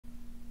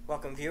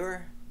Welcome,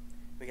 viewer.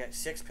 We got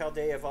 6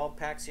 Paldea Evolved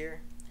packs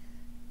here.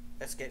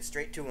 Let's get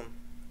straight to them.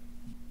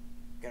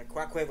 Got a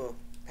Quaquevo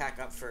pack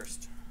up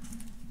first.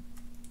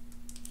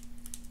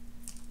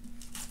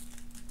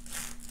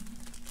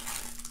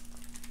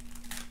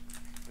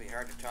 It'll be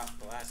hard to top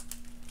the last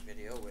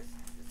video with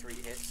the 3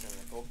 hits and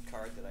the gold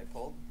card that I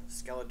pulled.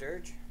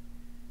 Skeledirge,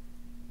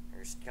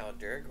 or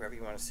Skeledirge, whatever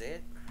you want to say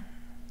it.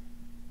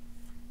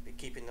 Be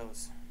keeping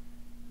those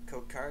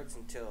code cards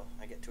until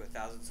I get to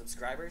 1,000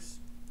 subscribers.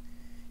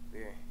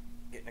 We're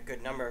getting a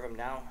good number of them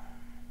now.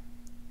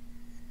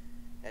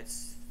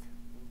 That's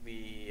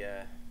be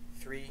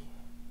 3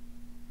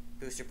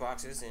 booster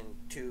boxes and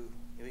 2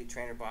 elite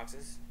trainer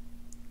boxes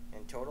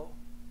in total.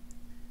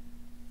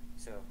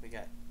 So we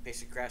got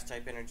basic grass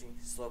type energy,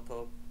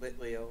 Slowpoke,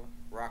 Litleo,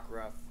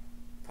 Rockruff,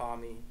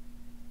 Palmy,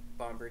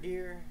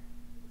 Bombardier,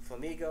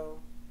 Flamigo,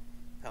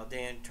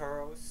 Paldean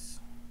Tauros,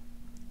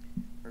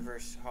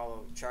 reverse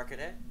hollow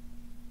Charcadet.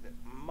 That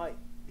might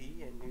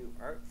be a new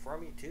art for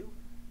me too.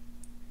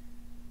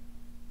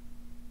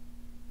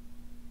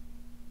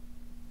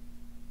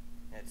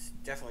 It's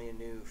definitely a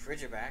new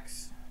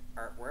Frigibax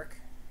artwork.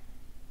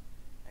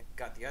 I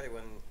got the other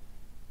one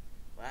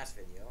last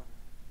video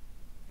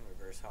in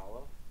reverse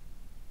hollow.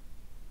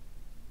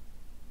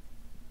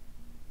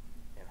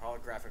 And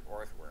holographic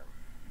Orthworm.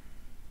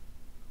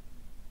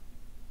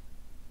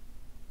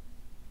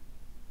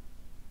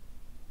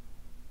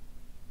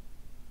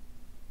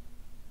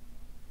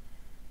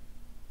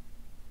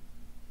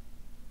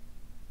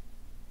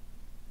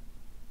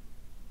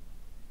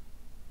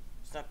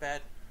 It's not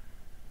bad.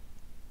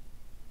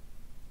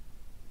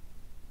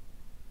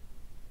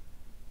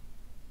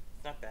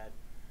 Not bad.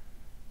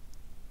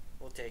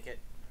 We'll take it.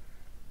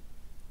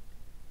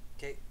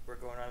 Okay, we're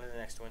going on to the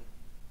next one.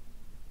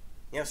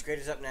 Neos Grade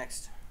is up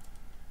next.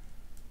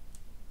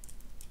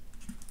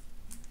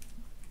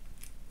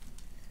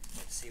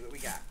 Let's see what we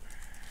got.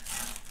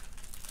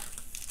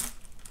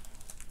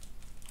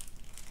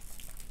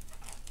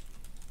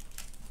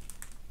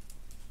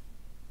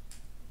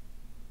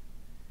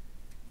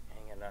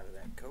 Hanging on to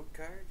that code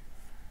card.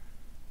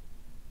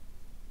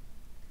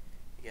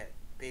 You got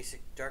basic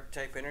dark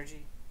type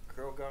energy.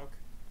 Krogunk,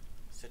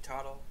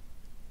 Citadel,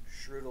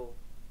 Shroodle,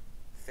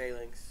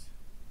 Phalanx,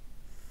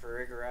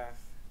 Farigiraf,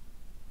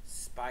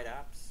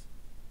 Spidops,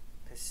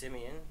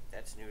 Pissimian,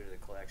 that's new to the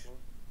collection,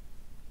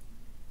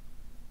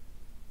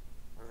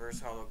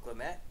 reverse hollow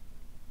Glimmet,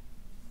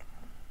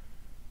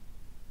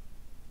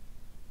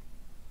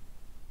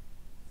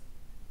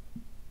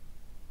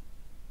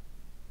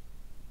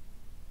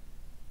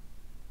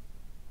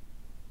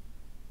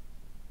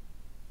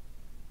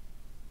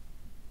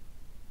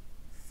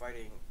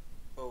 Fighting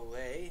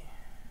Olay,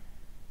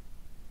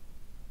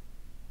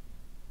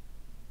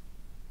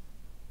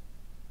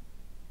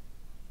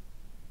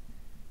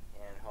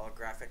 and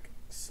holographic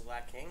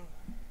Slacking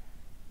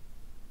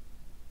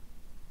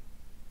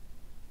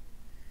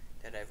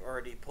that I've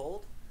already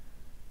pulled,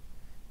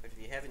 but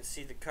if you haven't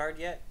seen the card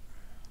yet,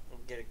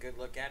 we'll get a good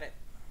look at it.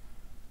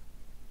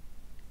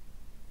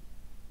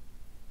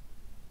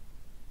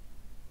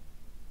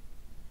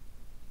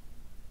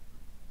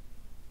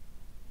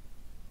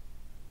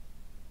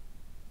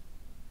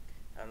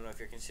 I don't know if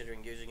you're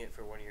considering using it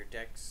for one of your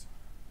decks,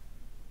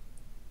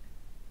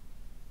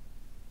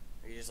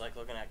 or you just like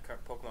looking at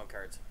Pokemon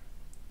cards.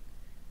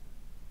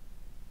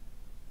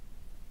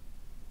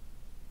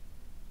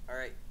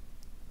 Alright,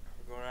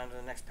 we're going on to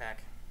the next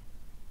pack.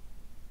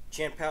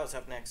 Chanpow's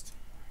up next.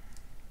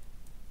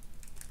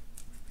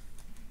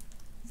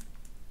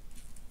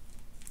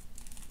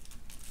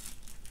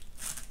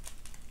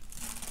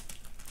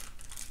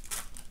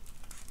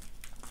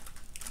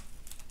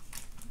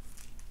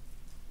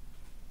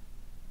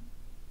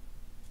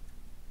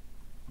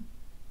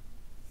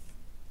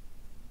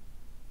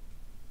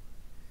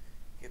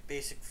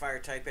 Basic fire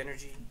type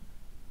energy,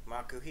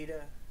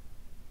 Makuhita,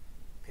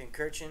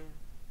 Pincurchin,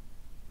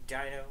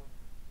 Dino,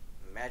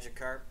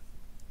 Magikarp,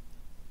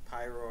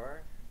 Pyroar,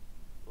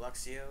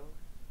 Luxio,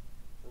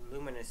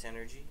 Luminous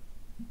energy,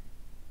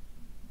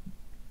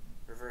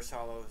 reverse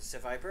hollow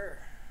Seviper,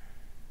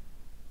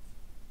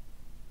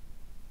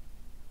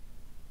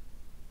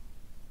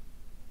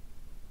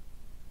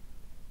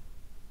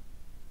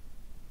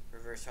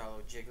 reverse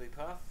hollow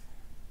Jigglypuff,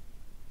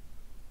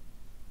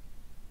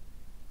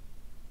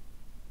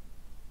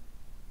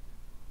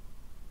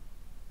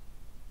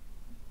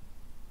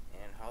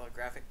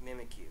 holographic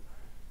Mimikyu.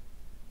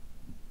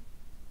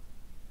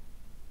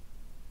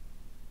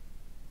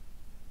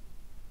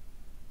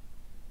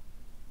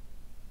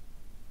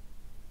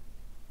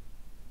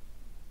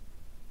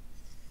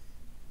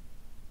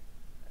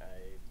 I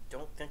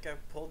don't think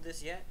I've pulled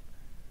this yet,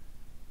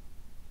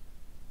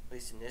 at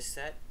least in this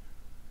set.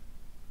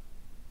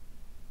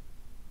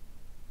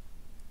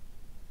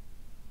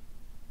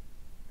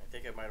 I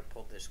think I might have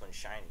pulled this one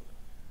shiny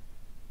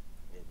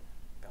in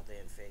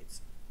Paldean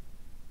Fates.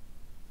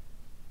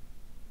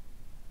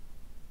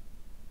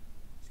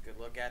 Good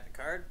look at the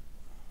card.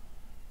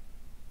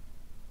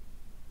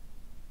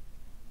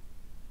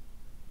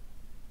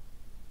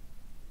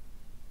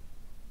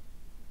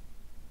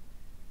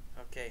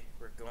 Okay,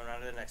 we're going on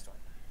to the next one.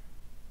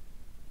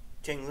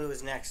 Ting Lu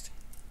is next.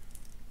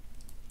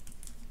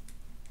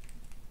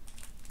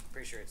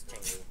 Pretty sure it's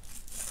Ting Lu.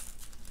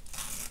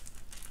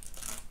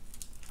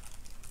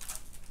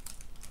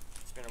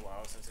 It's been a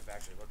while since I've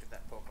actually looked at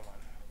that Pokemon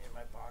in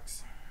my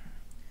box.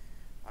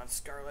 On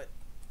Scarlet.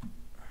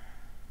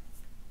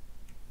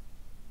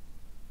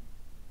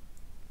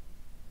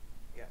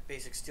 We got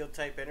basic Steel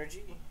type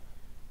Energy,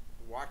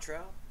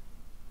 Watrel,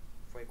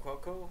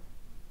 Fuecoco,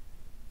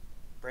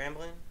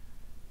 Bramblin,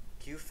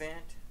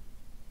 Qfant,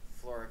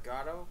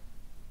 Florigato,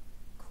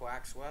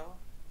 Quaxwell,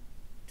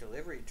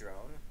 Delivery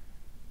Drone.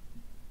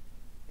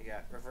 You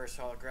got Reverse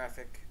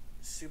Holographic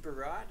Super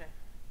Rod,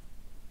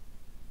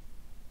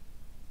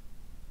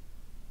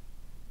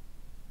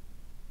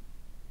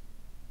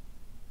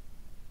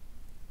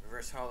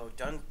 Reverse Holo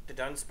the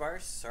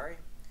Dunsparce. Sorry,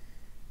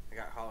 I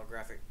got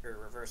holographic or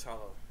Reverse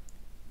Holo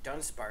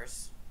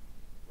Dunsparce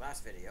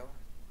last video.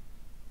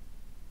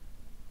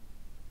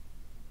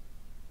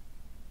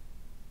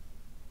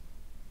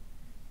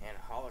 And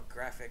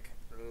holographic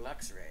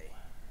Luxray.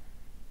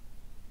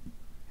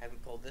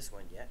 Haven't pulled this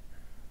one yet.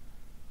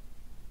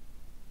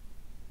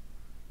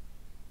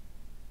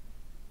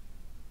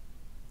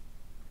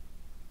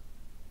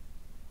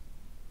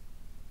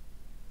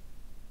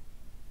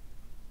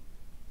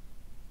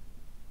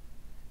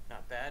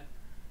 Not bad.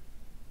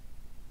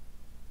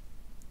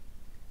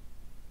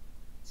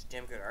 It's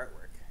damn good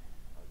artwork.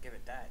 I'll give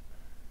it that.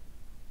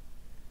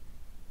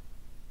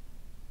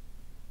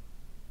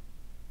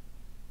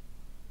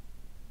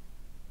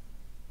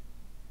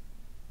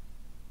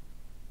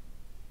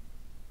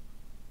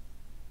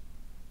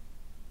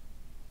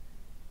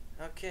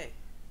 Okay,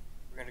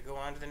 we're going to go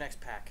on to the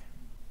next pack.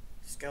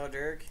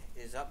 Skeledirge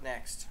is up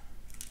next.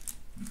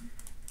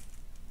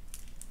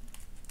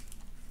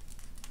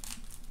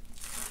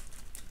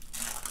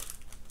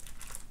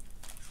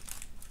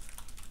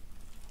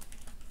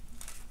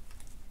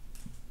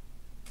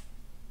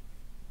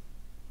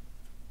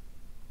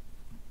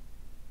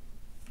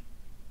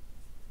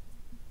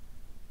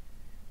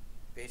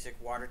 Basic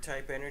Water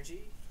type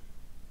Energy,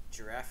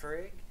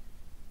 Girafarig,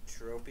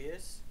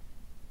 Tropius,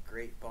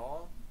 Great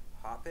Ball,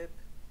 Hoppip,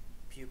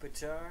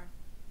 Pupitar,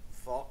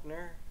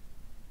 Faulkner,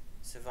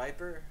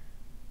 Seviper.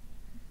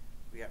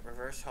 We got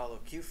Reverse Holo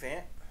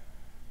Qfant,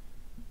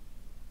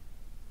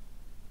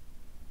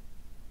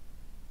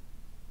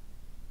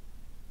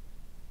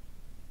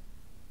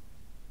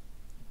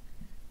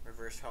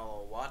 Reverse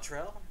Holo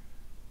Watrel,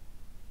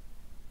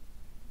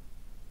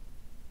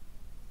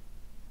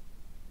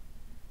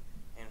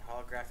 and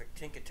Holographic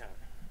Tinkaton,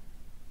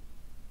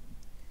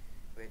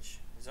 which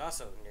is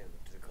also new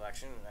to the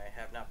collection, and I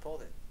have not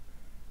pulled it.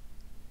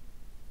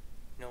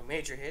 No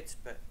major hits,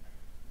 but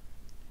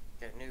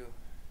got new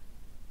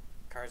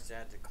cards to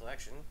add to the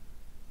collection.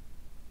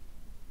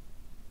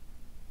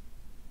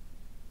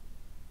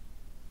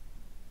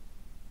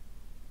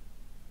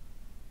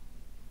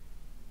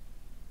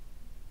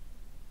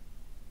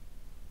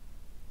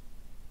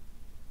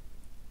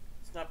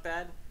 It's not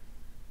bad.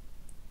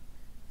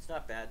 It's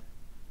not bad.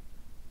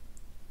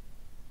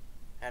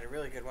 Had a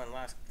really good one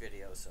last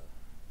video, so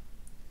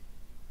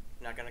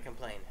I'm not gonna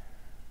complain.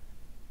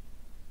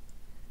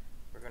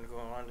 We're going to go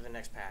on to the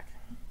next pack.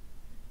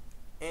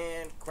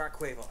 And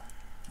Quaquaval.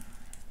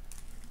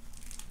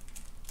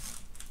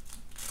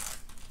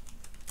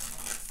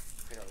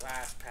 For the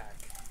last pack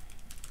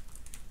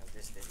of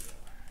this video.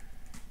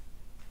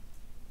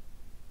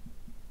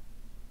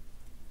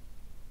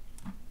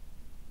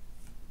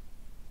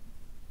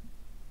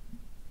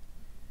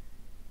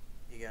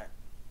 You got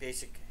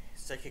basic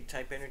Psychic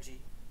type Energy,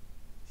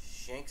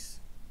 Shanks,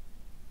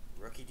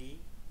 Rookie D,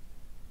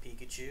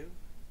 Pikachu,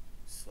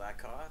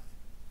 Slackoth,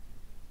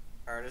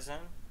 Artisan.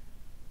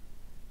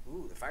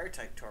 Ooh, the Fire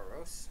type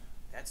Tauros.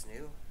 That's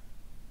new.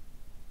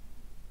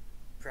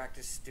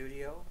 Practice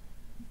Studio.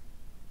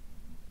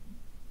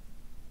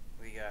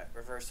 We got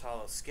Reverse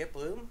Holo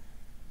Skiploom.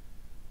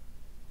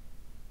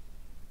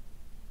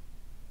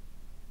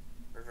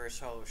 Reverse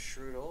Holo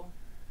Shroodle.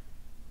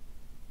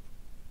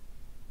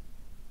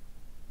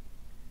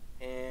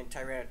 And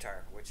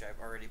Tyranitar, which I've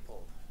already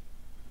pulled.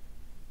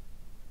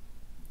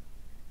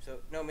 So,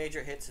 no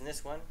major hits in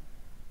this one.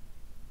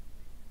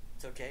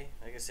 It's okay.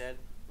 Like I said,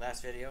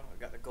 last video,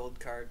 I got the gold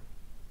card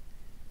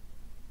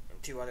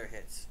and 2 other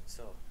hits.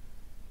 So,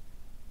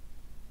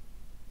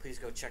 please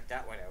go check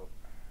that one out.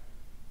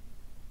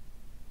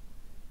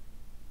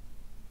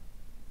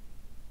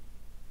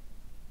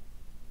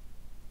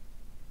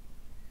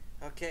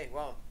 Okay,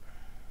 well,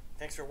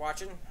 thanks for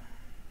watching.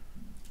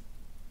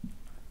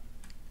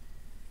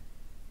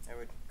 I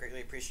would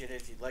greatly appreciate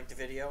it if you'd like the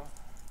video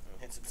and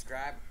hit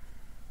subscribe.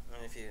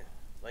 And if you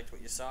liked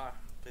what you saw,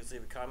 please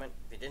leave a comment.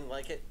 If you didn't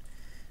like it,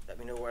 let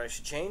me know what I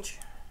should change.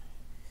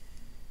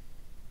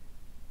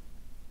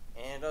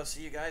 And I'll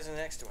see you guys in the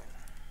next one.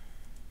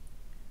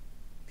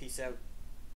 Peace out.